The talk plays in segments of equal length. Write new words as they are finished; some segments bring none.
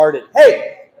started.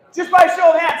 Hey, just by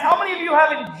show of hands, how many of you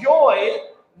have enjoyed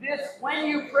this When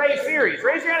You Pray series?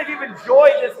 Raise your hand if you've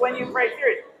enjoyed this When You Pray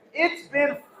series. It's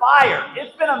been fire.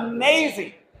 It's been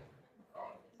amazing.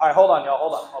 All right, hold on, y'all.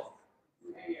 Hold on.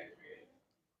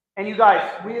 And you guys,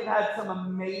 we have had some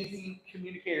amazing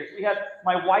communicators. We had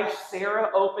my wife, Sarah,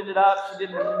 opened it up. She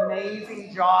did an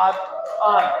amazing job.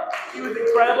 She was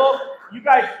incredible. You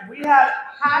guys, we had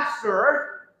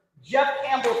Pastor Jeff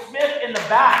Campbell-Smith in the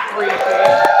back preaching,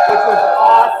 which was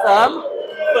awesome.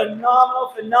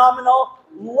 Phenomenal.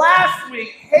 Last week,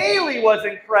 Haley was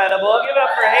incredible. Give it up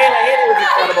for Haley. Haley was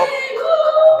incredible.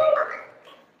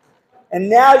 And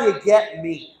now you get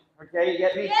me. Okay, you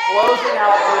get me closing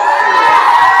out this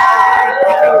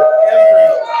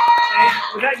series.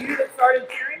 Was that you that started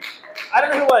cheering? I don't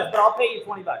know who it was, but I'll pay you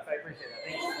 $20. I appreciate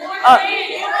that. Thank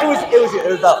you. It was you.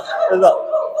 It was up.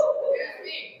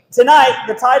 Tonight,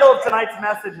 the title of tonight's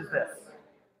message is this.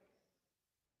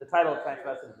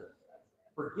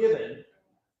 Forgiven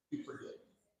to forgive.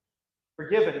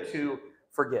 Forgiven to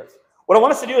forgive. What I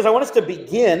want us to do is I want us to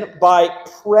begin by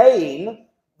praying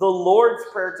the Lord's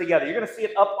Prayer together. You're going to see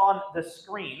it up on the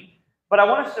screen, but I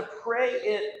want us to pray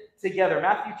it together.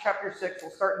 Matthew chapter 6,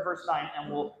 we'll start in verse 9,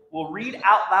 and we'll read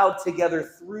out loud together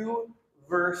through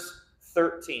verse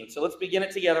 13. So let's begin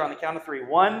it together on the count of 3.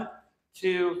 1,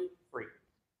 2, 3.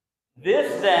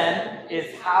 This then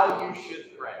is how you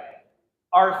should pray.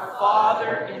 Our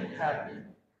Father in heaven,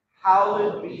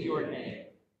 hallowed be your name.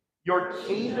 Your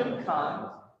kingdom come,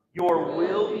 your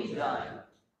will be done,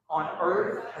 on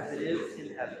earth as it is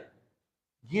in heaven.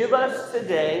 Give us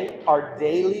today our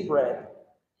daily bread,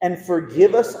 and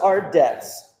forgive us our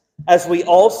debts, as we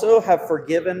also have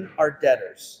forgiven our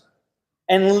debtors.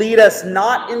 And lead us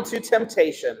not into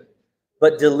temptation,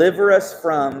 but deliver us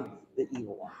from the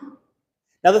evil one.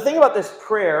 Now, the thing about this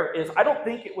prayer is I don't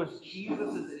think it was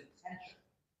Jesus' intention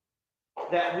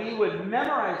that we would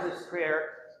memorize this prayer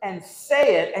and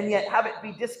say it and yet have it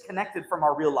be disconnected from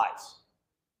our real lives,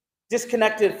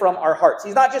 disconnected from our hearts.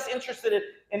 He's not just interested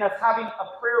in us having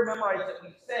a prayer memorized that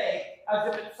we say as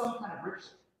if it's some kind of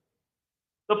ritual.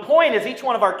 The point, as each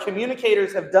one of our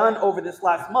communicators have done over this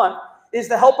last month, is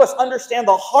to help us understand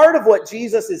the heart of what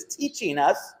Jesus is teaching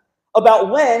us about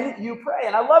when you pray.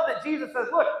 And I love that Jesus says,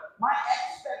 look, my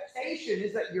expectation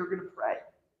is that you're going to pray.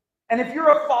 And if you're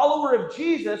a follower of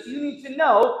Jesus, you need to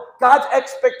know God's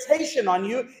expectation on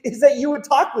you is that you would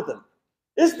talk with him.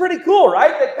 It's pretty cool,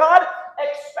 right? That God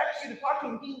expects you to talk to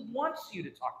him. He wants you to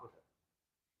talk with him.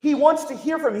 He wants to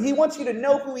hear from you. He wants you to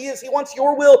know who he is. He wants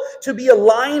your will to be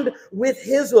aligned with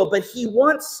his will, but he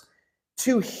wants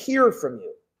to hear from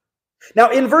you.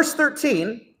 Now, in verse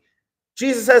 13,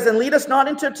 Jesus says, and lead us not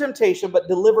into temptation, but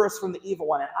deliver us from the evil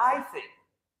one. And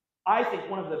I think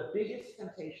one of the biggest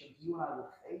temptations you and I will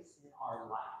face in our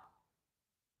life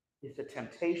is the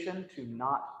temptation to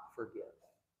not forgive.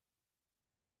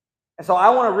 And so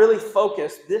I want to really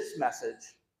focus this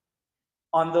message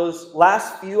on those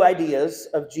last few ideas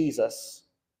of Jesus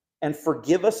and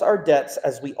forgive us our debts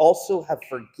as we also have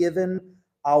forgiven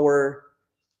our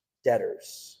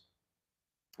debtors.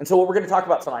 And so what we're going to talk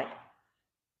about tonight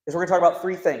is we're going to talk about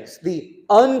three things. The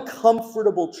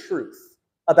uncomfortable truth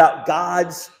about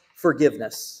God's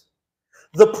forgiveness,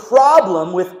 the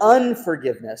problem with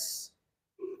unforgiveness,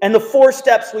 and the 4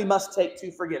 steps we must take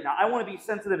to forgive. Now, I want to be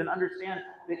sensitive and understand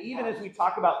that even as we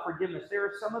talk about forgiveness, there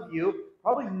are some of you,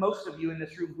 probably most of you in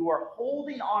this room, who are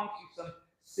holding on to some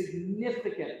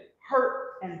significant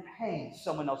hurt and pain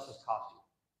someone else has caused you.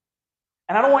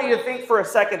 And I don't want you to think for a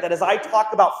second that as I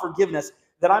talk about forgiveness,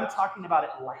 that I'm talking about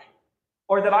it lightly,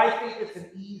 or that I think it's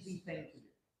an easy thing to do.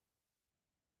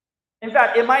 In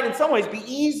fact, it might in some ways be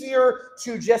easier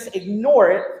to just ignore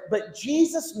it, but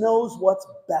Jesus knows what's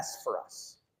best for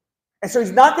us. And so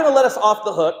he's not going to let us off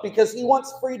the hook because he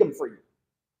wants freedom for you.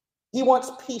 He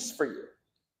wants peace for you.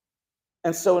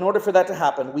 And so in order for that to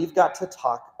happen, we've got to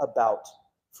talk about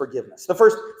forgiveness. The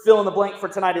first fill in the blank for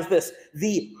tonight is this: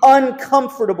 the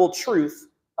uncomfortable truth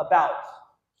about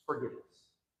forgiveness.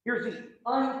 Here's the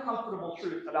uncomfortable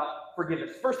truth about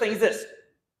forgiveness. First thing is this: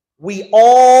 we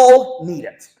all need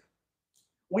it.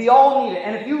 We all need it.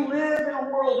 And if you live in a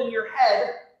world in your head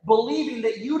believing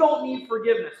that you don't need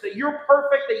forgiveness, that you're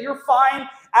perfect, that you're fine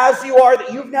as you are,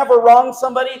 that you've never wronged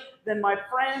somebody, then my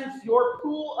friends, your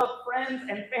pool of friends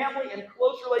and family and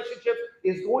close relationships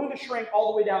is going to shrink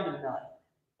all the way down to none.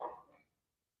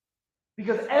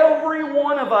 Because every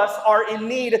one of us are in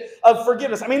need of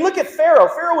forgiveness. I mean, look at Pharaoh.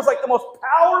 Pharaoh was like the most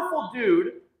powerful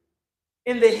dude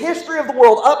In the history of the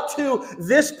world up to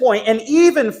this point, and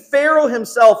even Pharaoh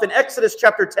himself in Exodus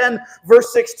chapter 10,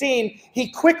 verse 16,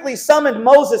 he quickly summoned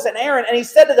Moses and Aaron, and he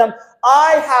said to them,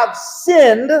 I have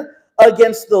sinned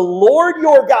against the Lord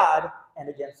your God and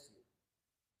against you.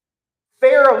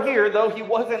 Pharaoh here, though he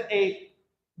wasn't a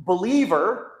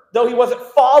believer, though he wasn't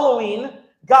following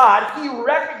God, he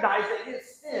recognized that his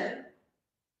sin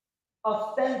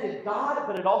offended God,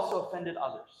 but it also offended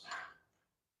others.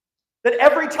 That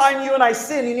every time you and I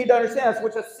sin, you need to understand this,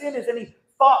 which a sin is any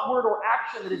thought, word, or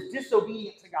action that is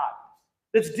disobedient to God.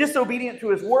 That's disobedient to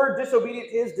his word,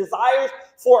 disobedient to his desires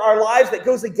for our lives, that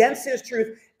goes against his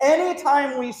truth.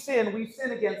 Anytime we sin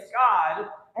against God,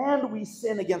 and we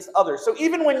sin against others. So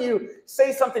even when you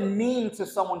say something mean to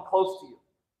someone close to you,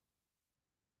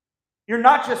 you're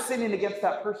not just sinning against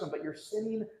that person, but you're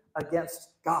sinning against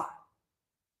God.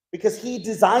 Because he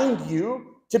designed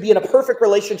you to be in a perfect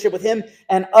relationship with him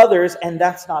and others, and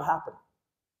that's not happening.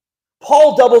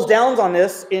 Paul doubles down on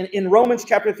this in Romans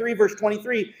chapter 3, verse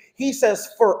 23. He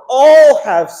says, for all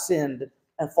have sinned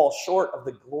and fall short of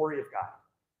the glory of God.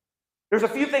 There's a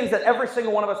few things that every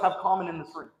single one of us have common in this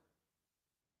room.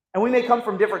 And we may come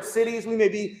from different cities, we may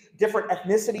be different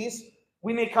ethnicities,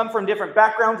 we may come from different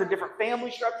backgrounds and different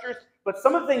family structures, but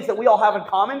some of the things that we all have in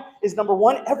common is, number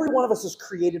one, every one of us is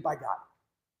created by God.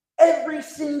 Every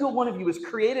single one of you is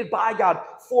created by God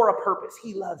for a purpose.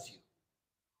 He loves you.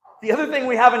 The other thing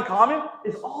we have in common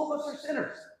is all of us are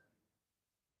sinners.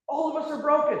 All of us are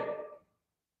broken.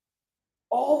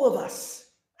 All of us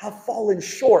have fallen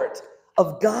short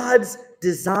of God's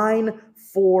design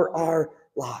for our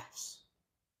lives.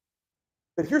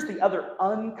 But here's the other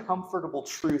uncomfortable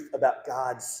truth about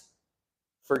God's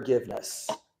forgiveness.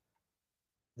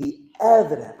 The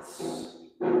evidence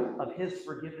of his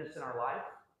forgiveness in our life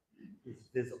is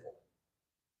visible.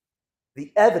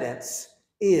 The evidence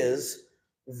is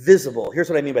visible. Here's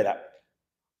what I mean by that.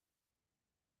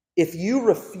 If you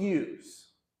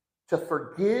refuse to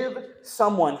forgive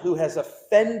someone who has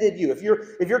offended you, if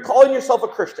you're calling yourself a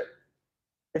Christian,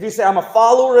 if you say, I'm a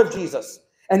follower of Jesus,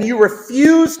 and you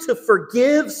refuse to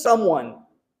forgive someone,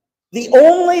 the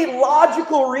only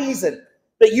logical reason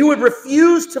that you would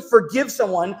refuse to forgive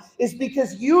someone is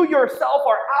because you yourself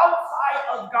are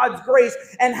outside of God's grace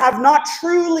and have not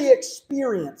truly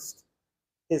experienced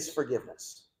his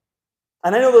forgiveness.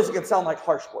 And I know those can sound like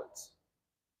harsh words.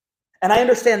 And I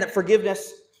understand that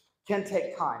forgiveness can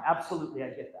take time. Absolutely, I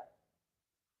get that.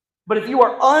 But if you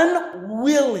are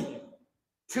unwilling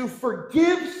to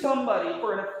forgive somebody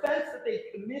for an offense that they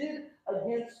committed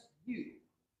against you,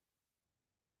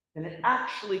 then it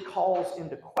actually calls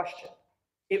into question.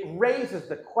 It raises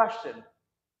the question,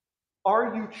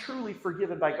 are you truly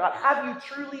forgiven by God? Have you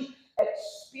truly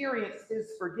experienced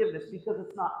his forgiveness? Because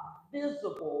it's not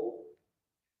visible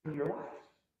in your life.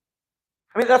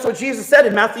 I mean, that's what Jesus said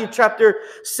in Matthew chapter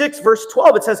 6, verse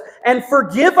 12. It says, and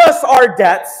forgive us our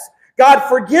debts. God,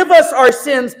 forgive us our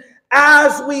sins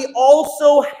as we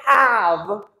also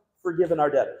have forgiven our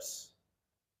debtors.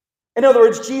 In other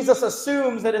words, Jesus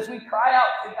assumes that as we cry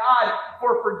out to God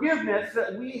for forgiveness,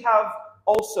 that we have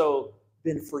also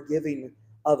been forgiving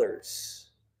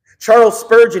others. Charles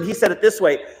Spurgeon, he said it this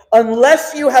way,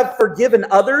 unless you have forgiven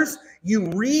others, you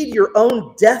read your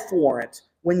own death warrant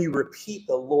when you repeat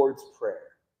the Lord's Prayer.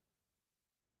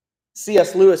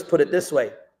 C.S. Lewis put it this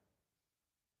way,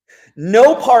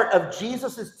 no part of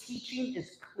Jesus' teaching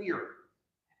is clear,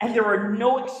 and there are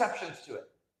no exceptions to it.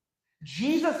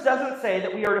 Jesus doesn't say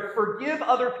that we are to forgive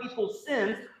other people's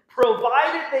sins,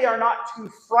 provided they are not too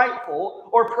frightful,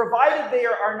 or provided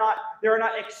there are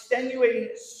not extenuating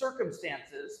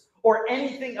circumstances, or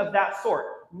anything of that sort.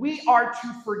 We are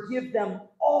to forgive them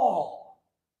all,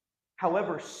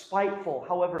 however spiteful,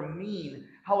 however mean,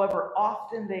 however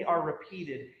often they are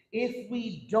repeated. If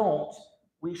we don't,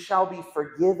 we shall be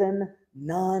forgiven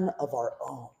none of our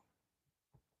own.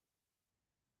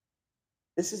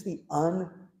 This is the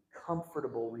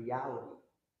uncomfortable reality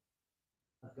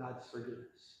of God's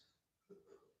forgiveness.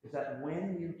 Is that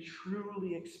when you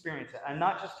truly experience it, I'm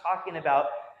not just talking about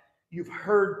you've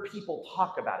heard people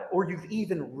talk about it or you've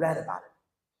even read about it,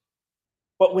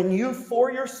 but when you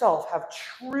for yourself have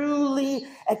truly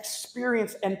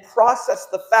experienced and processed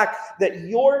the fact that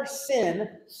your sin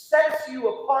sets you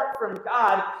apart from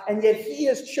God, and yet he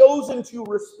has chosen to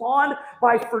respond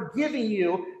by forgiving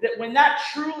you, that when that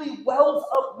truly wells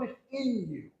up within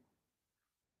you,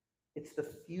 it's the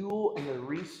fuel and the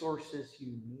resources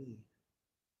you need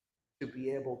to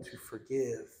be able to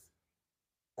forgive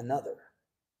another.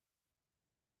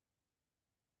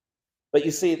 But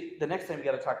you see, the next thing we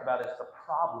got to talk about is the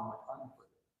problem with unforgiveness.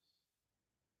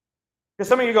 Because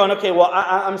some of you are going, okay, well,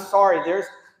 I'm sorry.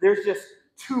 there's just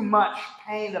too much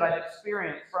pain that I've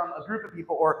experienced from a group of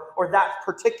people or that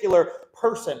particular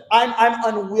person. I'm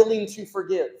unwilling to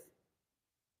forgive.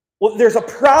 Well, there's a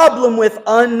problem with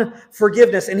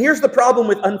unforgiveness. And here's the problem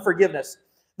with unforgiveness.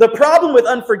 The problem with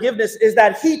unforgiveness is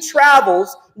that he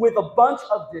travels with a bunch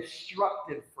of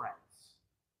destructive friends.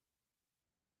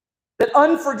 That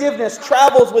unforgiveness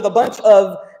travels with a bunch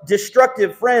of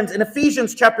destructive friends. In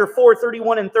Ephesians chapter 4,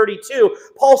 31 and 32,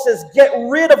 Paul says, get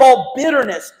rid of all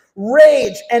bitterness,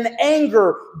 rage and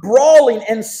anger, brawling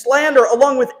and slander,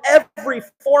 along with every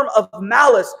form of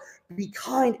malice. Be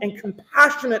kind and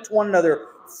compassionate to one another,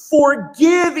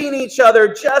 forgiving each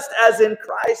other just as in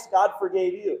Christ God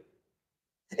forgave you.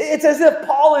 It's as if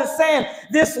Paul is saying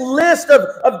this list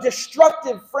of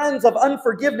destructive friends of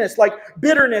unforgiveness, like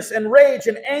bitterness and rage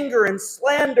and anger and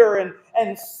slander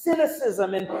and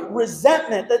cynicism and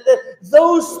resentment, that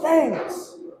those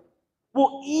things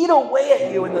will eat away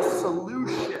at you. And the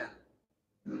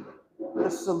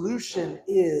solution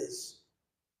is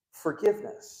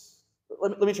forgiveness.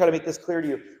 Let me try to make this clear to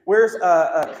you. Where's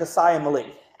Kasai and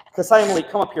Malik? Kasai and Malik,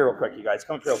 come up here real quick, you guys.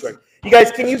 Come up here real quick. You guys,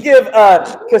 can you give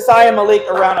Kasai and Malik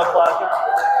a round of applause?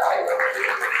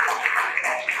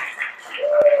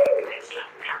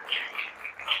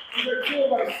 These are two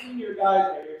of our senior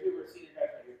guys right here.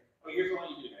 Okay, here's what I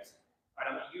want you to do, guys. All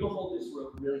right, I want you to hold this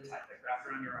rope really tight. Like, wrap it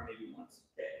around your arm maybe once.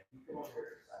 Okay, you come over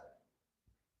here, Kasai.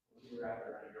 You wrap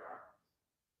it around your arm.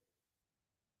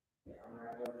 Yeah, I'm gonna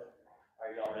wrap it up.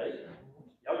 Are y'all ready?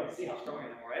 Y'all can see how strong I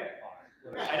am, right?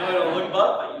 I know it'll look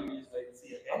buff, but you just wait and see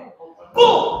it. Okay?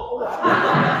 Boom!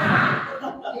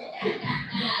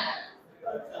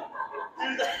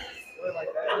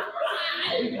 Like that.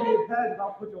 You can do a pad, and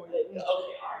I'll put you on your knee. Okay,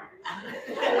 all right.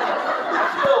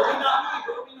 Chill, we not me,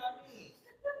 bro. We not me.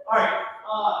 All right.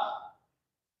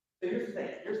 So here's the thing.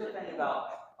 Here's the thing about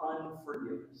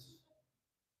unforgiveness.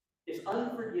 Is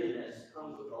unforgiveness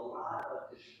comes with a lot of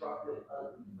destructive,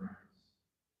 ugly friends.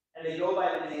 And they go by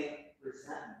the name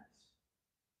resentment,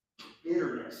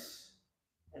 bitterness,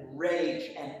 and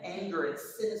rage, and anger, and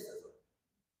cynicism.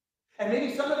 And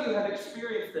maybe some of you have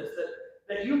experienced this,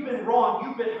 that you've been wrong,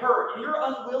 you've been hurt, and you're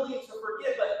unwilling to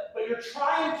forgive, but you're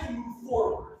trying to move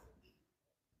forward.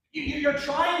 You're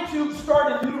trying to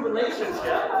start a new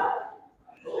relationship.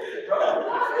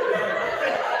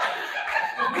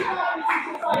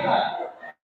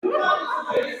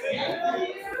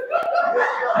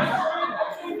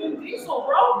 Diesel,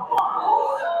 bro.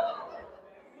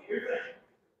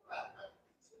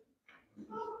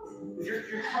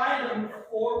 You're trying to move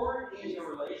forward in your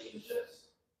relationships.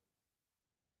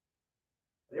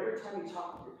 But every time you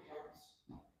talk to your parents,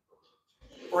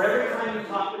 or every time you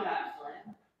talk to that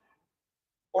friend,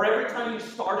 or every time you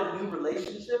start a new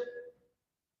relationship,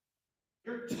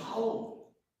 your tone,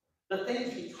 the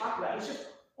things you talk about, it's just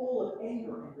full of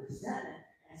anger and resentment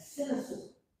and cynicism.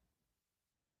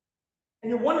 And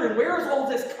you're wondering, where is all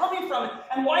this coming from?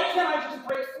 And why can't I just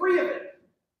break free of it?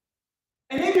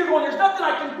 And maybe you're going, there's nothing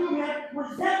I can do, man.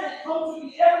 Resentment comes with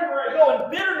me everywhere I go,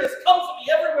 and bitterness comes with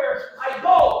me everywhere I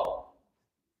go.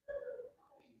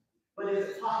 But is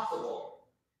it possible?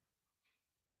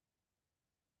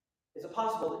 Is it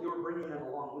possible that you're bringing them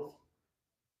along with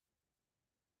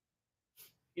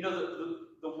you? You know,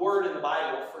 the word in the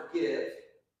Bible, forgive,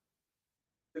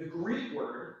 the Greek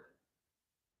word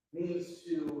means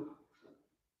to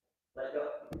let go.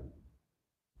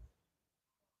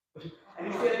 And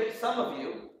you see, I think some of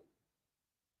you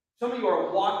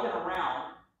are walking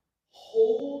around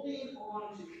holding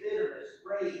on to bitterness,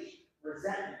 rage,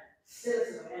 resentment,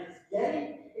 cynicism, and it's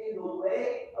getting in the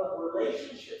way of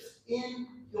relationships in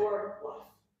your life.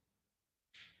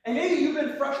 And maybe you've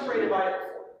been frustrated by it before.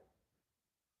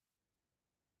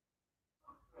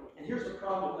 And here's the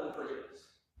problem with unforgiveness,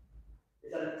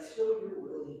 is that until you're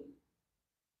willing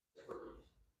to forgive,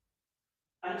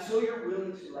 until you're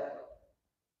willing to let go,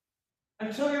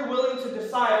 until you're willing to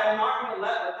decide, I'm not going to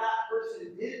let what that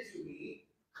person did to me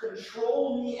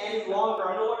control me any longer.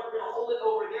 I'm no longer going to hold it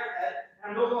over their head.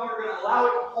 I'm no longer going to allow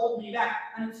it to hold me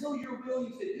back. Until you're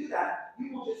willing to do that,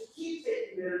 you will just keep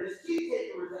taking bitterness, keep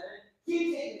taking resentment,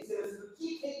 keep taking cynicism,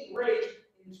 keep taking rage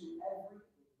into every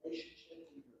relationship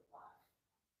in your life.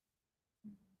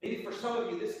 Maybe for some of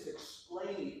you, this is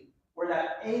explaining where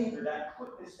that anger, that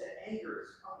quickness to anger is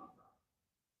coming from.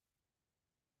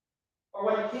 Or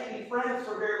why you can't be friends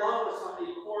for very long with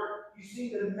somebody before you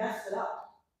seem to mess it up.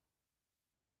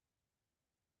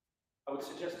 I would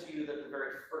suggest to you that the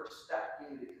very first step you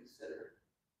need to consider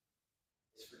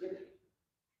is forgiving.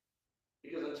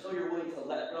 Because until you're willing to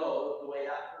let go of the way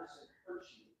that person hurt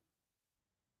you,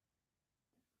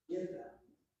 forgive them,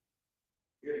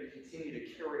 you're going to continue to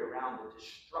carry around the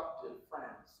destructive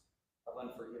friends of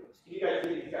unforgiveness. Can you guys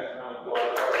give these guys a round of applause?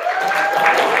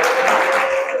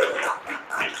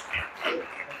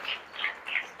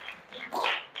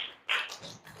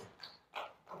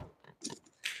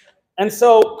 And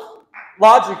so,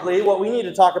 logically, what we need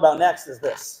to talk about next is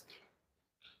this.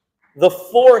 The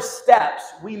 4 steps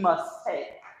we must take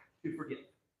to forgive.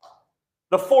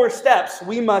 The 4 steps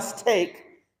we must take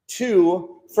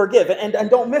to forgive. And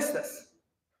don't miss this.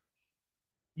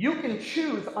 You can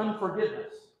choose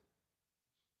unforgiveness.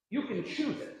 You can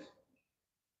choose it.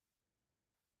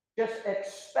 Just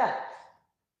expect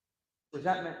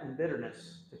resentment and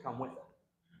bitterness to come with it.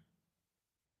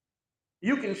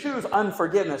 You can choose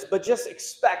unforgiveness, but just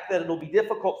expect that it'll be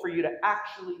difficult for you to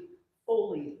actually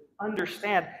fully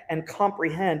understand and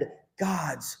comprehend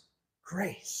God's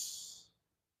grace.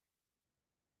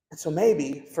 And so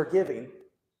maybe forgiving,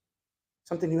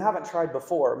 something you haven't tried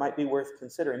before, might be worth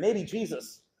considering. Maybe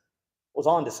Jesus was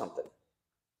onto something.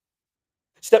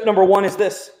 Step number 1 is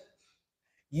this.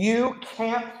 You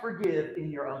can't forgive in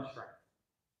your own strength.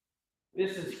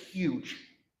 This is huge.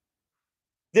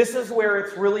 This is where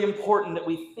it's really important that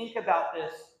we think about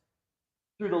this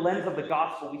through the lens of the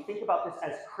gospel. We think about this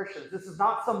as Christians. This is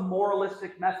not some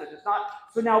moralistic message. It's not,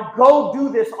 so now go do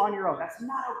this on your own. That's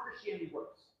not how Christianity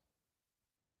works.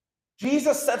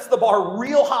 Jesus sets the bar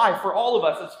real high for all of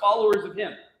us as followers of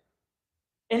him.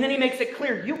 And then he makes it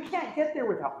clear, you can't get there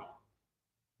without me.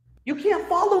 You can't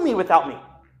follow me without me.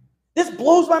 This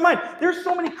blows my mind. There's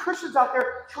so many Christians out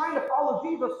there trying to follow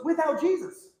Jesus without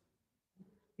Jesus.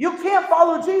 You can't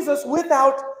follow Jesus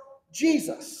without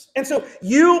Jesus. And so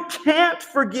you can't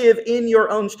forgive in your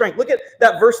own strength. Look at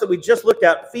that verse that we just looked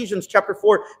at, Ephesians chapter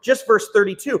 4, just verse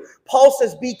 32. Paul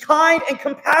says, be kind and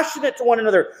compassionate to one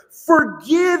another,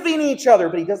 forgiving each other.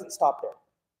 But he doesn't stop there.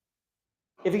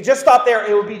 If he just stopped there,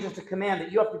 it would be just a command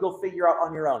that you have to go figure out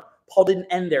on your own. Paul didn't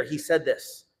end there. He said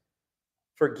this,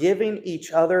 forgiving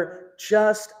each other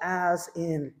just as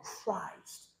in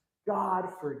Christ God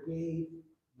forgave you.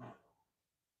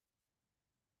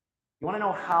 You want to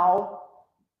know how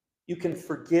you can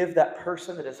forgive that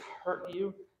person that has hurt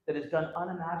you, that has done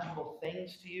unimaginable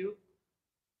things to you,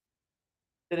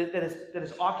 that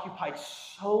has occupied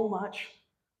so much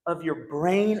of your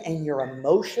brain and your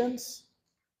emotions?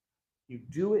 You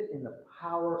do it in the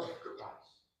power of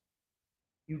Christ.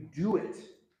 You do it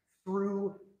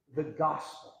through the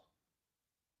gospel.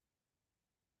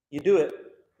 You do it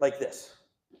like this.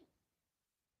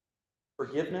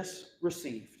 Forgiveness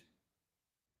received.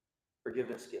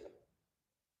 Forgiveness given.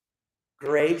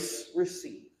 Grace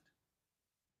received.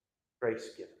 Grace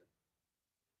given.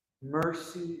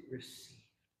 Mercy received.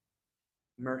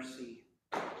 Mercy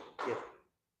given.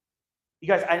 You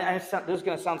guys, this is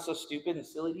going to sound so stupid and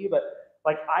silly to you, but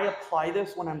like I apply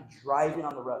this when I'm driving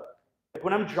on the road. Like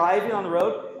when I'm driving on the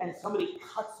road and somebody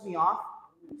cuts me off,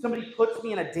 somebody puts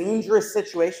me in a dangerous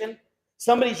situation,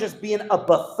 somebody's just being a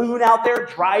buffoon out there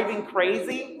driving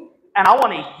crazy, and I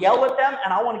want to yell at them,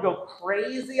 and I want to go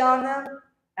crazy on them,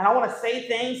 and I want to say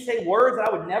things, say words that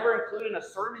I would never include in a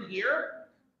sermon here.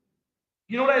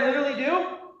 You know what I literally do?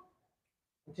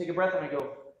 I take a breath and I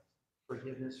go,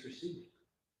 forgiveness received.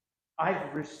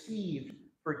 I've received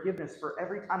forgiveness for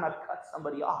every time I've cut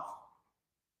somebody off.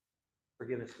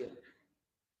 Forgiveness given.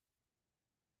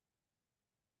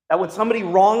 That when somebody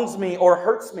wrongs me or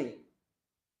hurts me,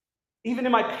 even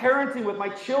in my parenting with my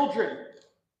children,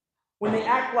 when they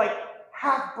act like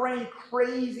half-brain,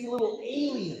 crazy little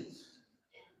aliens,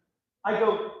 I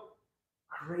go,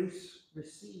 grace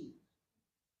received,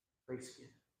 grace given.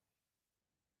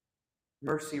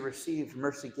 Mercy received,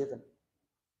 mercy given.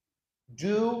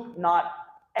 Do not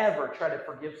ever try to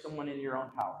forgive someone in your own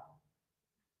power,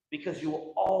 because you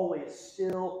will always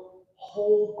still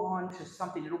hold on to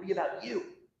something. It'll be about you.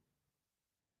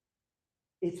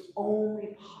 It's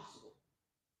only possible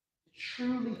to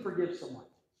truly forgive someone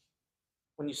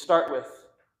when you start with,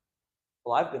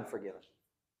 well, I've been forgiven.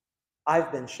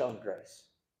 I've been shown grace.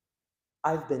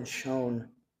 I've been shown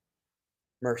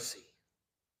mercy.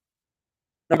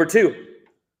 Number 2,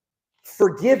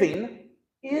 forgiving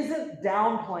isn't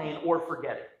downplaying or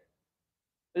forgetting.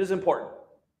 It is important.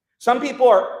 Some people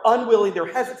are unwilling,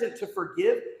 they're hesitant to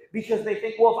forgive because they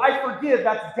think, well, if I forgive,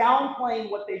 that's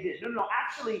downplaying what they did. No,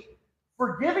 actually,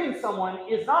 forgiving someone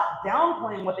is not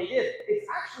downplaying what they did. It's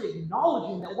actually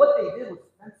acknowledging that what they did was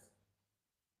offensive.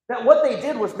 That what they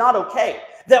did was not okay.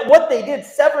 That what they did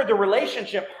severed the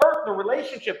relationship, hurt the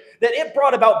relationship, that it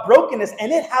brought about brokenness,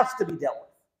 and it has to be dealt with.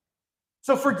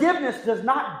 So forgiveness does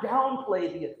not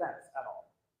downplay the offense at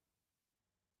all.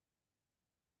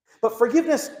 But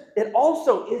forgiveness, it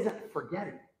also isn't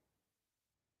forgetting.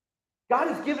 God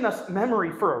has given us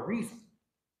memory for a reason.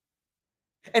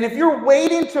 And if you're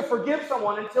waiting to forgive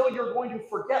someone until you're going to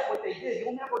forget what they did,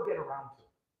 you'll never get around to it.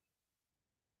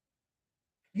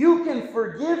 You can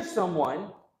forgive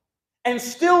someone and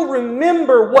still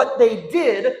remember what they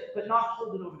did, but not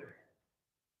hold it over their head.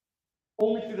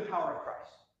 Only through the power of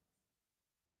Christ.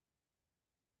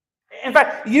 In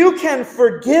fact, you can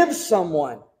forgive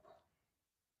someone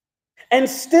and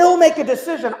still make a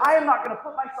decision. I am not going to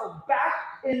put myself back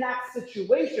in that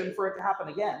situation for it to happen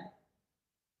again.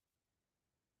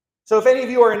 So if any of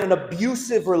you are in an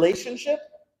abusive relationship,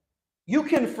 you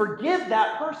can forgive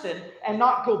that person and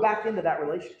not go back into that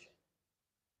relationship.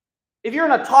 If you're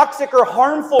in a toxic or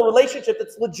harmful relationship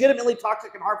that's legitimately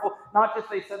toxic and harmful, not just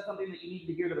they said something that you need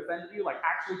to hear that offended you, like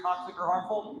actually toxic or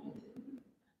harmful,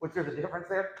 which there's a difference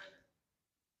there.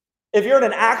 If you're in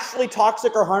an actually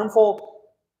toxic or harmful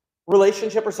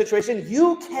relationship or situation,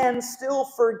 you can still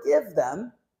forgive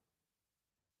them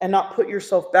and not put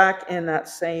yourself back in that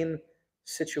same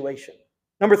situation.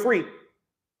 Number 3,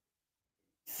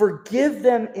 forgive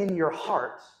them in your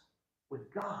heart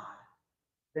with God,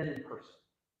 then in person.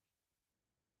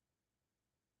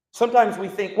 Sometimes we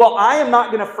think, well, I am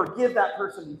not going to forgive that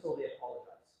person until they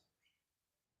apologize.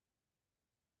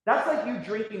 That's like you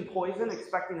drinking poison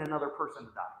expecting another person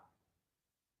to die.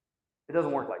 It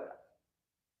doesn't work like that.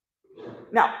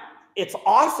 Now, it's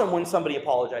awesome when somebody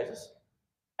apologizes,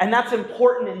 and that's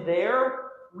important in their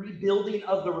rebuilding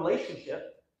of the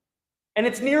relationship. And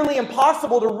it's nearly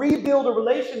impossible to rebuild a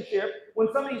relationship when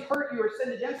somebody's hurt you or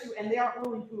sinned against you and they aren't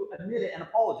willing to admit it and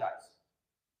apologize.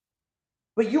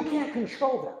 But you can't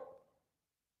control them.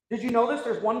 Did you know this?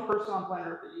 There's one person on planet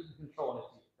Earth that you can control, and it's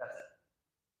you. That's it.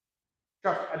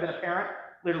 Trust me, I've been a parent.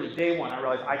 Literally, day one, I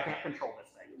realized I can't control this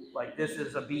thing. Like, this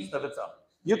is a beast of its own.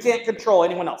 You can't control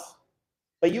anyone else,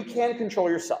 but you can control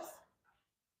yourself.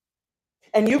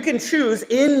 And you can choose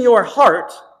in your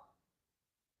heart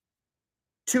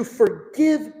to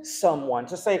forgive someone,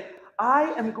 to say,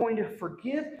 I am going to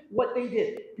forgive what they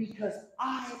did because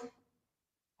I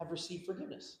have received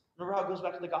forgiveness. Remember how it goes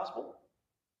back to the gospel?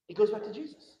 It goes back to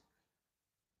Jesus.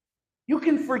 You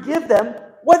can forgive them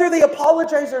whether they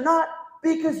apologize or not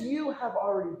because you have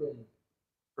already been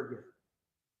forgiven.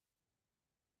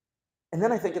 And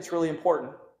then I think it's really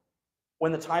important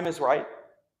when the time is right,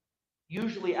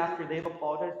 usually after they've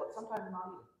apologized, but sometimes not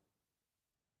even,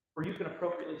 where you can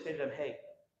appropriately say to them, hey,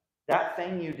 that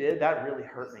thing you did, that really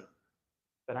hurt me,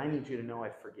 but I need you to know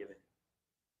I've forgiven you.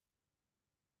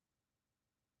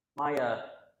 My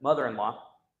mother-in-law,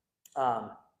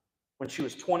 when she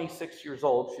was 26 years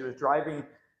old, she was driving,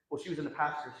 she was in the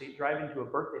passenger seat, driving to a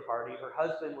birthday party. Her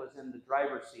husband was in the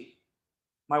driver's seat.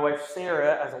 My wife,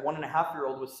 Sarah, as a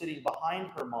 1.5-year-old, was sitting behind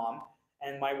her mom,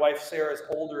 and my wife, Sarah's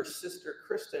older sister,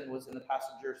 Kristen, was in the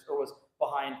passenger, or was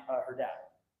behind her dad.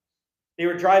 They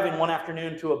were driving one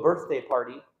afternoon to a birthday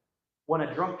party when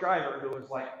a drunk driver who was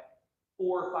like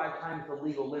 4 or 5 times the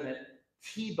legal limit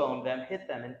T-boned them, hit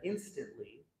them, and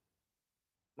instantly,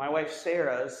 my wife,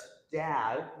 Sarah's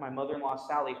dad, my mother-in-law,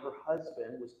 Sally, her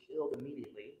husband, was killed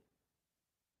immediately.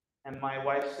 And my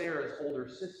wife, Sarah's older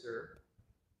sister,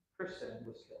 Kristen,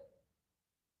 was killed.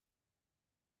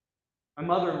 My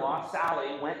mother-in-law,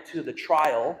 Sally, went to the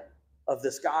trial of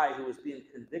this guy who was being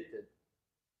convicted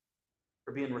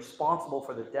for being responsible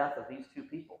for the death of these 2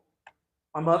 people.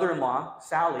 My mother-in-law,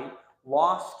 Sally,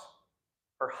 lost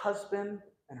her husband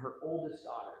and her oldest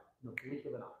daughter in the blink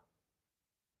of an eye.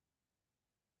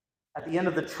 At the end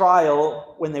of the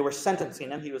trial, when they were sentencing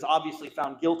him, he was obviously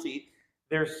found guilty.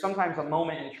 There's sometimes a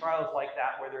moment in trials like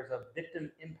that where there's a victim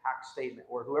impact statement,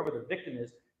 where whoever the victim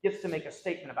is gets to make a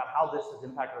statement about how this has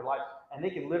impacted their life, and they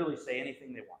can literally say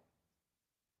anything they want.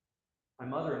 My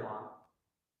mother-in-law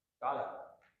got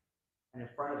up, and in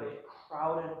front of a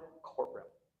crowded courtroom,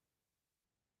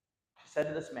 she said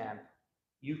to this man,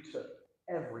 you took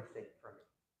everything from me,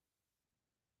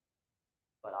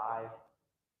 but I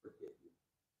forgive you.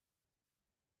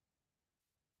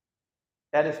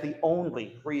 That is the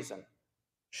only reason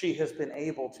she has been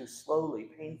able to slowly,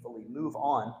 painfully move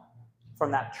on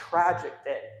from that tragic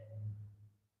day,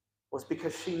 was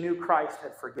because she knew Christ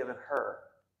had forgiven her,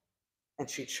 and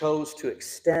she chose to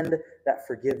extend that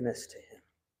forgiveness to him.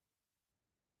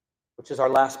 Which is our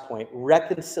last point.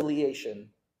 Reconciliation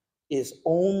is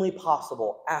only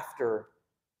possible after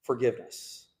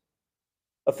forgiveness.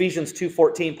 Ephesians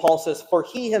 2:14, Paul says, for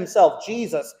he himself,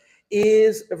 Jesus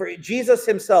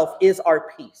himself is our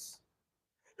peace,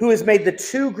 who has made the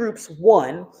 2 groups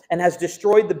one and has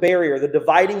destroyed the barrier, the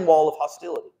dividing wall of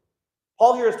hostility.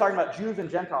 Paul here is talking about Jews and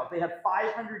Gentiles. They had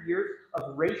 500 years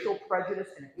of racial prejudice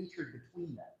and hatred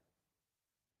between them.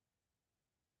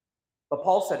 But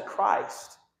Paul said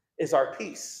Christ is our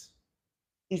peace.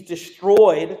 He's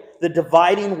destroyed the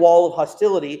dividing wall of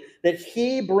hostility, that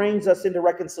he brings us into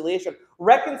reconciliation.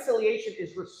 Reconciliation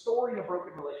is restoring a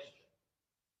broken relationship.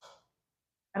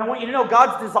 And I want you to know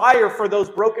God's desire for those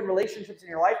broken relationships in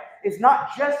your life is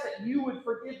not just that you would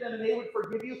forgive them and they would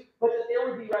forgive you, but that there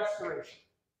would be restoration.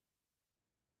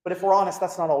 But if we're honest,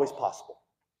 that's not always possible.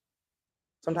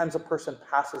 Sometimes a person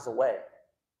passes away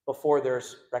before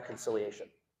there's reconciliation.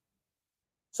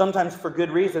 Sometimes for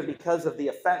good reason, because of the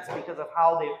offense, because of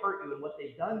how they've hurt you and what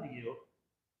they've done to you,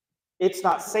 it's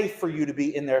not safe for you to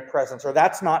be in their presence, or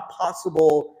that's not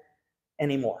possible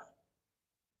anymore.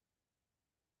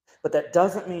 But that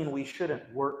doesn't mean we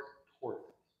shouldn't work toward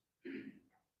it.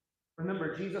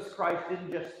 Remember, Jesus Christ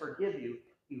didn't just forgive you,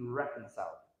 he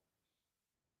reconciled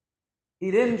you.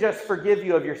 He didn't just forgive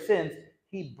you of your sins,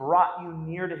 he brought you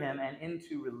near to him and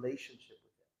into relationship with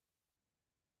him.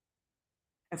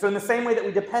 And so in the same way that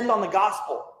we depend on the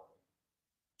gospel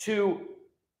to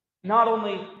not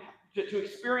only to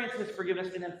experience his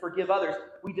forgiveness and then forgive others,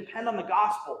 we depend on the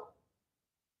gospel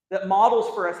that models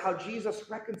for us how Jesus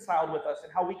reconciled with us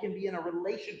and how we can be in a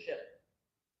relationship,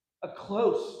 a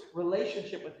close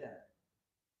relationship with him.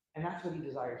 And that's what he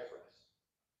desires for us.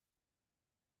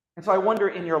 And so I wonder,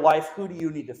 in your life, who do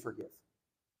you need to forgive?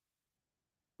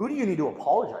 Who do you need to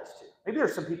apologize to? Maybe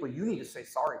there's some people you need to say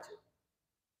sorry to.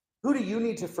 Who do you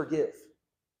need to forgive?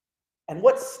 And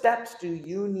what steps do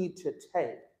you need to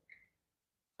take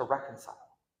to reconcile?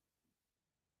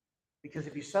 Because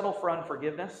if you settle for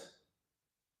unforgiveness,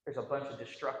 there's a bunch of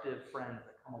destructive friends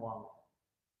that come along with it.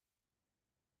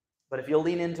 But if you'll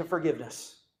lean into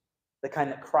forgiveness, the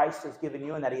kind that Christ has given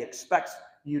you and that he expects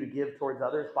you to give towards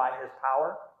others by his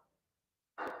power,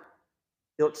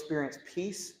 you'll experience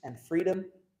peace and freedom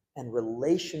and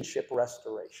relationship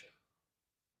restoration.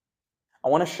 I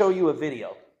want to show you a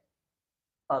video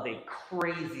of a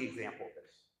crazy example of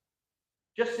this,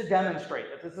 just to demonstrate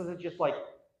that this isn't just like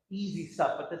easy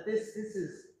stuff, but that this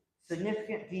is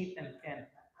significant, deep,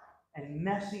 and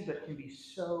messy, but can be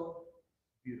so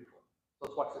beautiful. So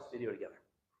let's watch this video together.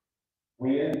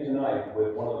 We end tonight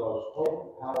with one of the most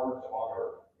potent powers on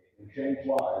earth. It can change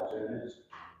lives, and it is,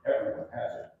 everyone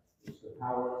has it. It's the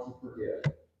power to forgive.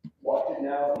 Watch it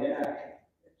now in action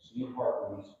in Steve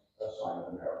Hartman's A Sign of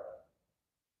America.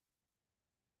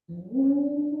 In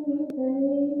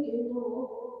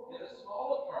a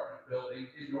small apartment building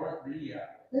in North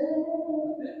Minneapolis, a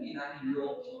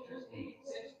 59-year-old teacher's aide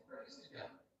sits braced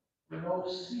together for no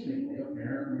seemingly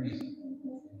apparent reason.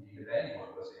 Indeed, if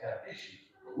anyone was to have issues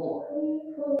with the Lord, it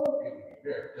would be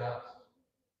very Johnson.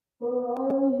 For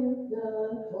all you've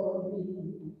done for me.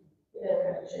 You never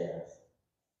have a chance.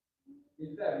 In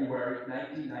February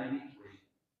 1993,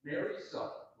 Mary's son,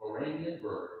 Lorraine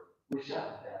Bird, was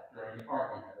shot to death during an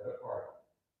argument at a party.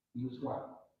 He was 20,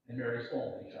 and Mary's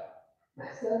only child.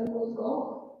 My son was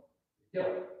gone. The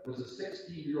killer was a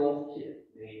 16-year-old kid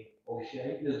named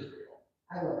O'Shea Israel.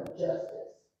 I want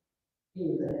justice. He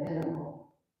was an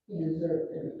animal. He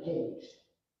deserved to be caged.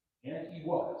 And he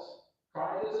was.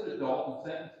 Tried as an adult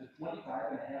and sentenced to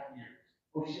 25 and a half years.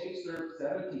 O'Shea served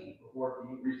 17 before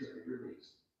being recently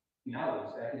released. He now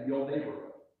lives back in the old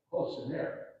neighborhood, close to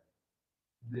Mary.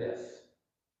 This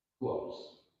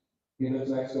close. He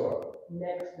lives next door.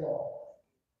 Next door.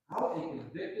 How a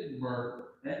convicted murderer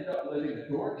ended up living a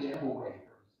door jam away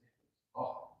from his victim's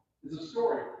father is a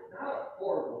story not of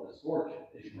horrible misfortune,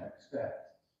 as you might expect,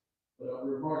 but of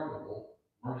remarkable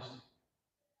mercy.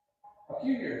 A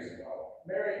few years ago,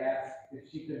 Mary asked if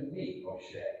she could meet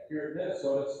O'Shea here at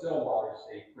Minnesota's Stillwater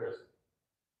State Prison.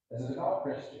 As a devout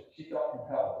Christian, she felt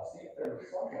compelled to see if there was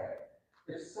some way,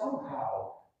 if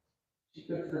somehow she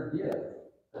could forgive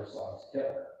her son's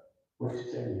killer. What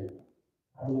she tell you?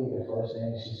 I believe the first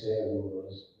thing she said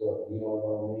was, look, you don't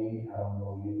know me, I don't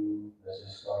know you, let's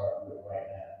just start with right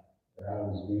now. And I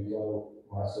was refilled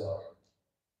myself.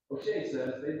 O'Shea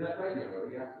says they met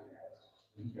regularly after that.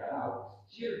 When he got out,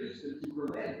 she introduced him to her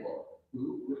landlord,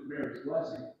 who, with Mary's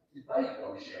blessing, invited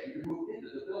O'Shea to move into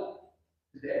the building.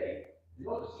 Today, they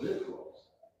don't just live close,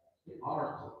 they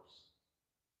are close.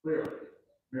 Clearly,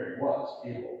 Mary was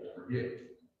able to forgive.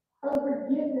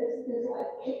 Unforgiveness is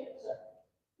like cancer.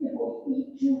 It will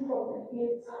eat you from the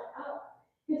inside out.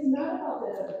 It's not about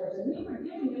that other person. Me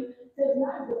forgiving you does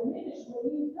not diminish what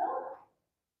he's done.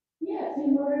 Yes,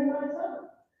 he murdered my son.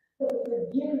 But the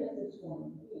forgiveness is for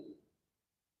me.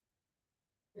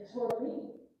 It's for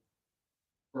me.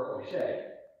 For O'Shea,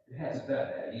 it hasn't been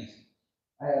that easy.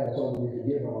 I haven't totally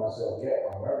forgiven myself yet.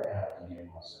 I'm learning how to forgive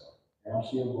myself. And I'm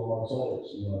still going towards,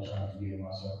 trying to forgive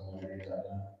myself for what it is I've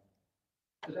done.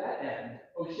 To that end,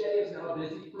 O'Shea is now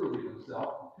busy proving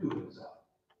himself himself to himself.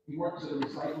 He works at a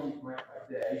recycling plant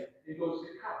by day and goes to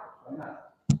college by night.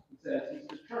 He says he's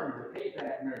determined to pay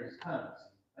back Mary's clemency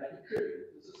by contributing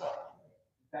to society.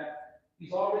 In fact,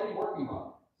 he's already working on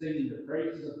it, singing the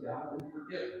praises of God and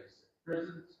forgiveness at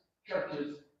prisons,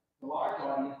 churches, to large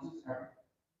audiences everywhere.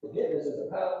 Forgiveness is a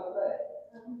powerful thing.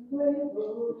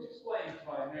 Which explains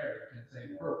why Mary can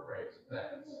sing her praise and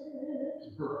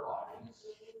thanks to her audience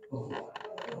of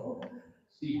one.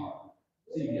 Steve Harvey,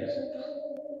 CBS News,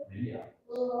 Minneapolis.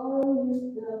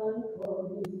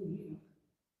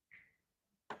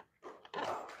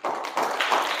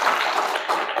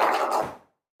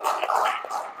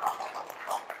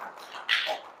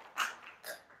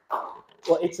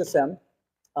 Well, HSM,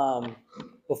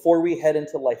 before we head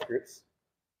into life groups,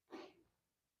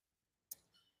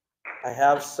 I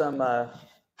have some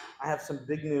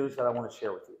big news that I want to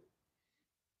share with you.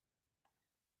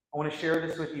 I want to share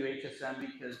this with you, HSM,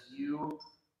 because you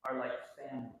are like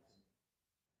family,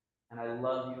 and I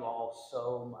love you all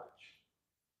so much.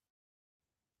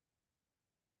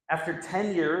 After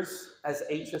 10 years as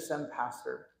HSM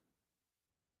pastor,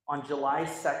 on July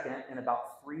 2nd, in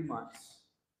about 3 months,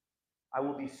 I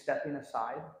will be stepping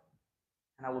aside,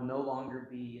 and I will no longer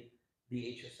be the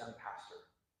HSM pastor.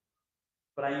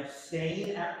 But I am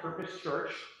staying at Purpose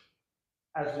Church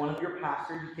as one of your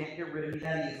pastors. You can't get rid of me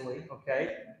that easily,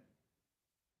 okay?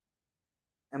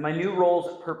 And my new roles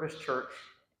at Purpose Church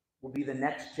will be the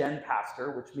next gen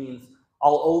pastor, which means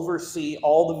I'll oversee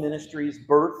all the ministries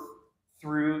birth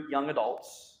through young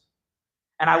adults.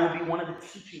 And I will be one of the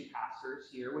teaching pastors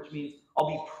here, which means I'll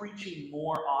be preaching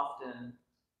more often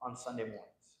on Sunday mornings.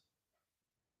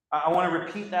 I want to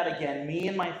repeat that again. Me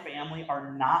and my family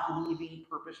are not leaving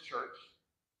Purpose Church,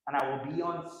 and I will be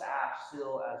on staff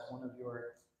still as one of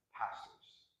your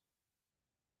pastors.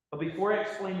 But before I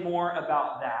explain more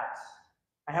about that,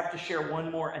 I have to share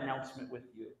one more announcement with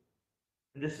you.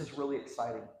 And this is really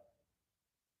exciting.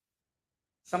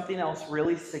 Something else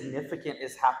really significant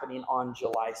is happening on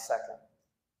July 2nd.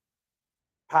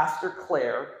 Pastor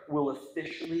Claire will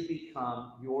officially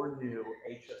become your new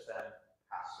HSM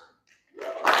pastor.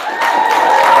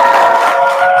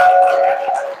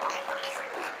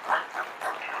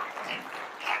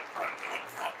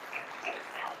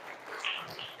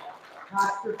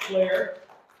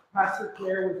 Pastor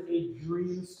Claire was a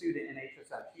dream student in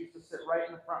HSM. She used to sit right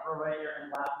in the front row right here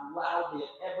and laugh loudly at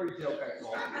every joke I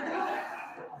told.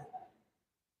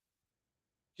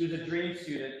 She was a dream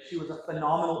student. She was a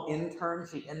phenomenal intern.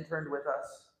 She interned with us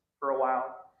for a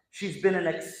while. She's been an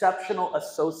exceptional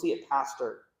associate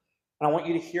pastor. And I want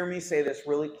you to hear me say this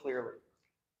really clearly.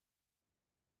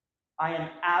 I am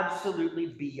absolutely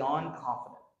beyond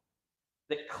confident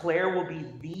that Claire will be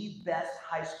the best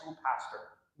high school pastor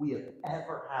we have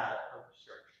ever had at Purpose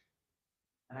Church.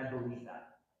 And I believe that.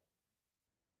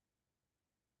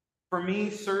 For me,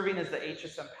 serving as the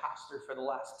HSM pastor for the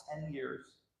last 10 years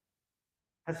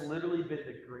has literally been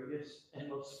the greatest and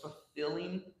most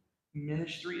fulfilling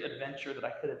ministry adventure that I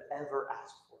could have ever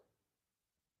asked for.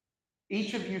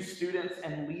 Each of you students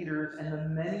and leaders and the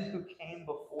many who came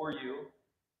before you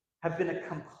have been a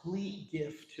complete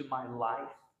gift to my life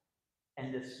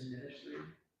and this ministry.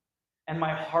 And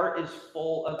my heart is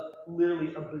full of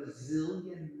literally a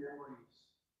bazillion memories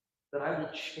that I will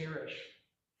cherish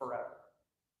forever.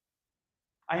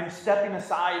 I am stepping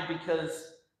aside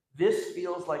because this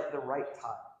feels like the right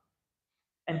time.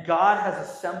 And God has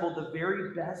assembled the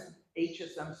very best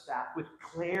HSM staff with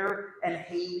Claire and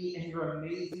Haley and your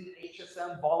amazing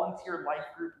HSM volunteer life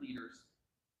group leaders.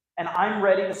 And I'm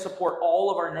ready to support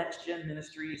all of our next gen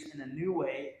ministries in a new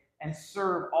way and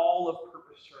serve all of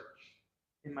Purpose Church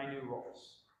in my new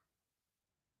roles.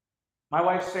 My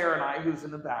wife Sarah and I, who's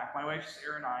in the back,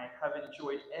 have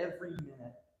enjoyed every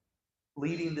minute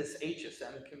leading this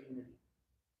HSM community.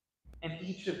 And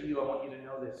each of you, I want you to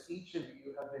know this, each of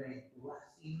you have been a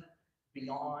blessing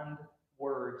beyond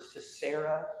words to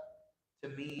Sarah, to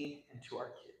me, and to our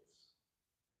kids.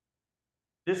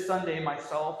 This Sunday,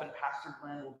 myself and Pastor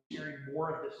Glenn will be sharing more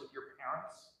of this with your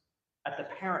parents at the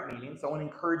parent meeting. So I want to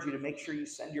encourage you to make sure you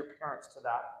send your parents to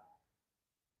that.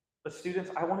 But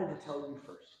students, I wanted to tell you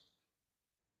first.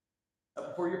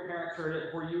 Before your parents heard it,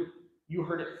 before you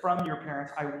heard it from your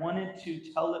parents, I wanted to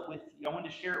tell it with you. I wanted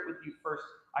to share it with you first.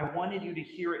 I wanted you to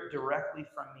hear it directly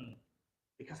from me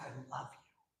because I love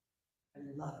you.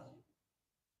 I love you.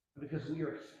 Because we are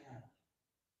a family.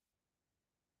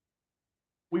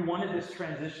 We wanted this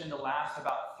transition to last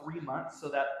about 3 months so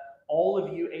that all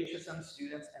of you HSM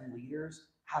students and leaders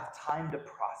have time to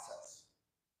process.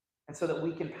 And so that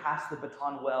we can pass the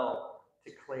baton well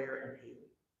to Claire and Haley.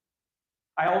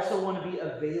 I also want to be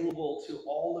available to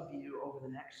all of you over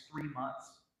the next 3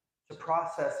 months to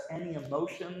process any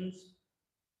emotions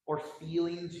or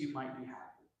feelings you might be having.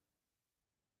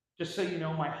 Just so you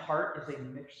know, my heart is a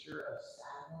mixture of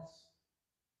sadness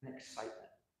and excitement.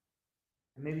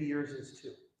 And maybe yours is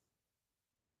too.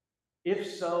 If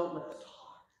so, let's talk.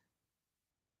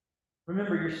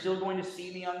 Remember, you're still going to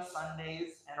see me on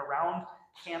Sundays and around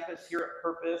campus here at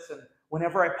Purpose and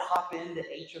whenever I pop into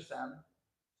HSM.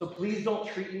 So please don't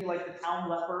treat me like the town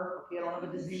leper. Okay, I don't have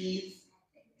a disease.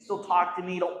 Still talk to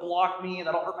me. Don't block me.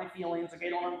 That'll hurt my feelings. Okay,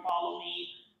 don't unfollow me.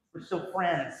 We're still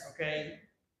friends. Okay.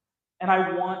 And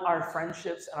I want our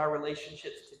friendships and our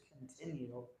relationships to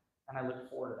continue, and I look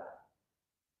forward to that.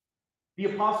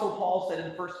 The Apostle Paul said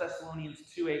in 1 Thessalonians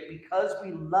 2:8, because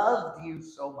we loved you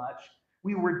so much,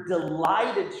 we were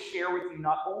delighted to share with you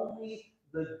not only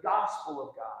the gospel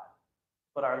of God,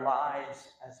 but our lives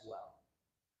as well.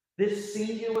 This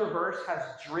singular verse has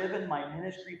driven my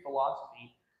ministry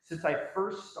philosophy since I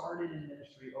first started in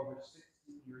ministry over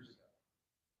 16 years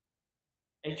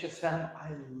ago. HSM, I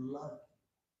love you.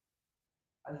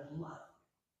 I love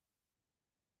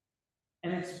you.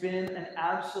 And it's been an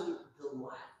absolute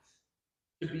delight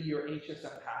to be your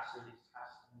HSM pastor these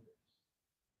past years.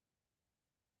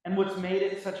 And what's made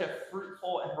it such a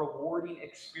fruitful and rewarding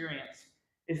experience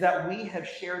is that we have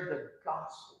shared the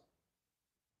gospel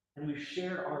and we've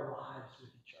shared our lives with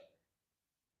each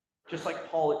other, just like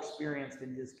Paul experienced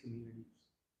in his communities.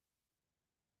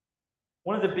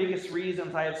 One of the biggest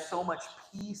reasons I have so much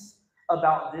peace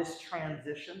about this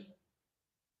transition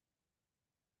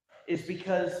is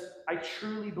because I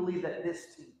truly believe that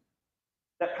this team,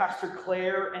 that Pastor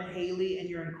Claire and Haley and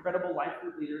your incredible life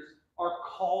group leaders are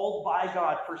called by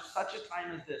God for such a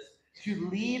time as this to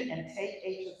lead and take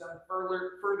HSM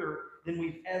further than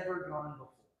we've ever gone before.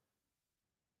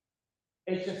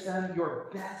 HSM, your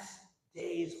best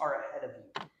days are ahead of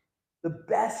you. The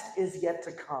best is yet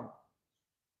to come.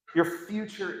 Your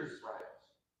future is bright.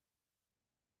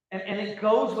 And it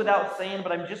goes without saying,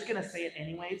 but I'm just going to say it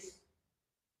anyways.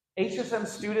 HSM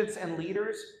students and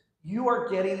leaders, you are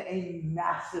getting a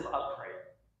massive upgrade.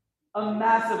 A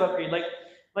massive upgrade. Like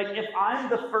if I'm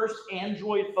the first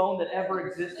Android phone that ever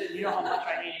existed, you know how much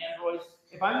I hate Androids.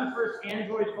 If I'm the first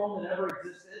Android phone that ever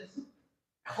existed,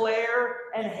 Claire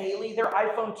and Haley, they're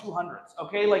iPhone 200s,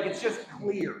 okay? Like, it's just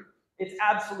clear. It's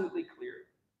absolutely clear.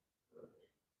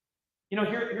 You know,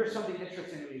 here's something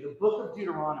interesting to me. The book of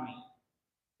Deuteronomy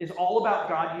is all about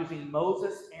God using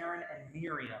Moses, Aaron, and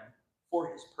Miriam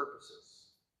for his purposes.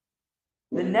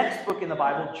 The next book in the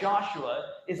Bible, Joshua,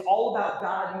 is all about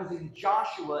God using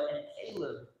Joshua and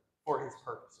Caleb for his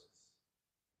purposes.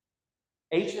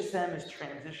 HSM is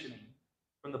transitioning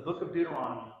from the book of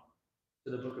Deuteronomy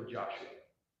to the book of Joshua.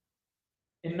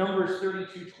 In Numbers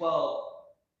 32:12,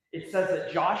 it says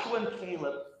that Joshua and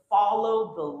Caleb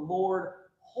followed the Lord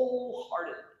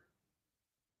wholeheartedly.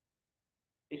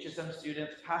 HSM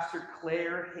students, Pastor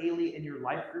Claire, Haley, and your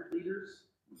life group leaders,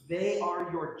 they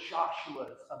are your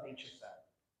Joshuas of HSM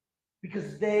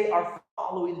because they are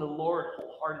following the Lord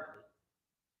wholeheartedly.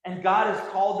 And God has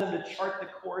called them to chart the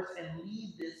course and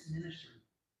lead this ministry,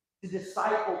 to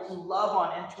disciple, to love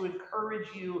on, and to encourage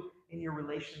you in your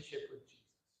relationship with Jesus.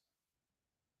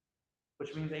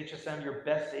 Which means, HSM, your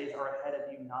best days are ahead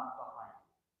of you, not behind.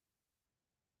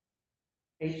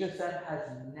 HSM has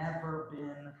never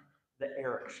been the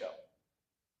Eric show.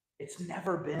 It's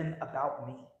never been about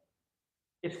me.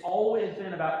 It's always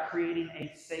been about creating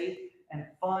a safe and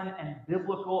fun and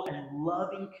biblical and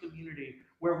loving community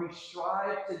where we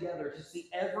strive together to see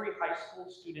every high school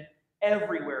student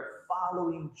everywhere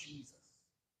following Jesus.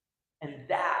 And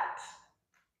that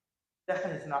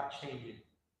is not changing.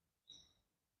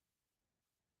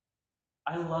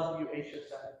 I love you,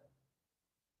 HSM.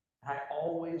 And I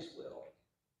always will.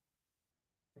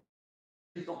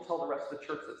 Please don't tell the rest of the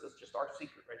church this is just our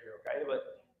secret right here, okay?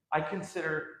 But I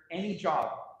consider any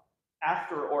job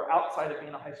after or outside of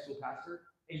being a high school pastor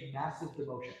a massive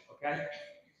demotion, okay?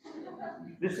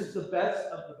 This is the best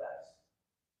of the best.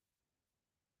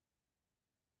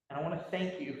 And I want to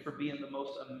thank you for being the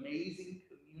most amazing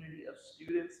community of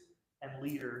students and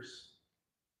leaders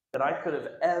that I could have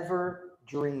ever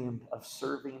dreamed of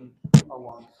serving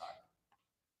alongside.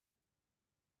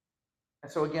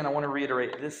 And so again, I want to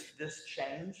reiterate, this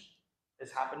change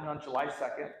is happening on July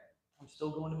 2nd. I'm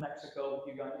still going to Mexico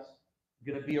with you guys. I'm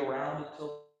going to be around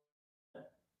until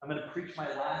I'm going to preach my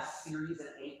last series in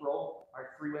April. Our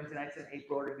 3 Wednesday nights in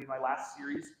April are going to be my last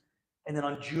series. And then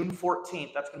on June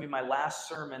 14th, that's going to be my last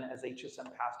sermon as HSM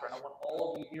pastor. And I want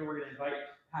all of you here, we're going to invite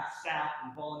past staff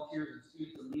and volunteers and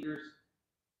students and leaders.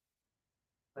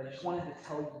 But I just wanted to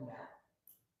tell you that.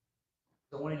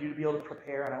 I wanted you to be able to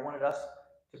prepare, and I wanted us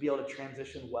to be able to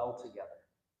transition well together.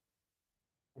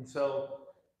 And so,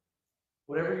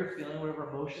 whatever you're feeling,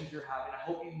 whatever emotions you're having, I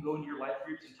hope you can go into your life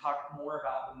groups and talk more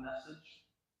about the message.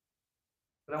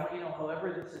 But I want you to know,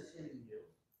 however this is hitting you,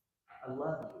 I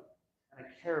love you and I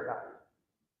care about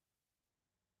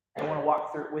you. I want to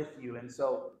walk through it with you. And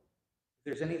so, if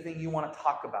there's anything you want to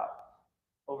talk about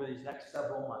over these next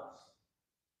several months,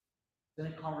 if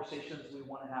there's any conversations we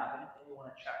want to have, anything we want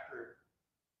to chat through,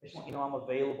 I just want you to know I'm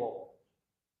available.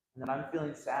 And that I'm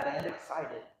feeling sad and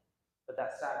excited, but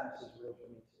that sadness is real for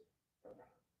me too.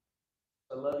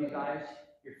 I love you guys,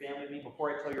 your family, me. Before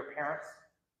I tell your parents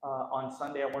on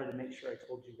Sunday, I wanted to make sure I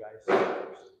told you guys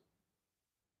first.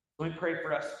 Let me pray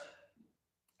for us,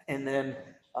 and then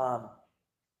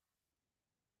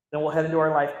we'll head into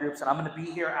our life groups. And I'm going to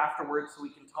be here afterwards so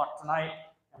we can talk tonight,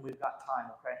 and we've got time,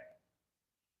 okay?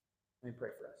 Let me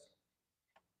pray for us.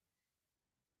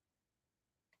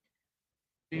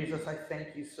 Jesus, I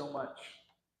thank you so much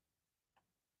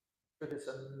for this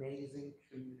amazing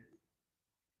community.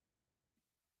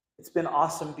 It's been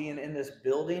awesome being in this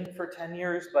building for 10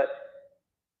 years, but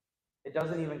it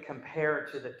doesn't even compare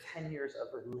to the 10 years of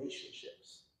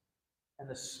relationships and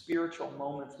the spiritual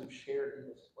moments we've shared in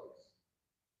this place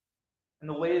and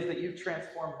the ways that you've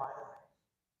transformed my life.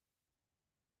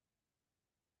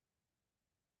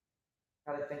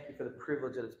 God, I thank you for the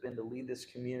privilege that it's been to lead this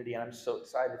community, and I'm so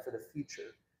excited for the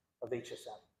future of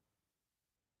HSM.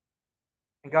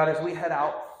 And God, as we head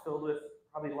out filled with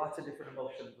probably lots of different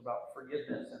emotions about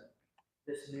forgiveness and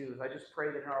this news, I just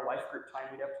pray that in our life group time,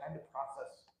 we'd have time to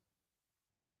process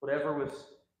whatever was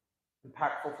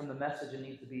impactful from the message and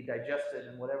needs to be digested,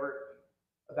 and whatever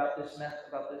about this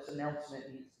announcement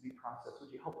needs to be processed.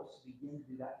 Would you help us to begin to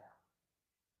do that now?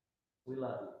 We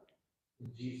love you.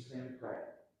 In Jesus' name we pray.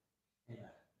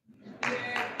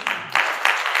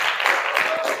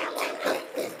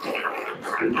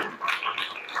 Amen.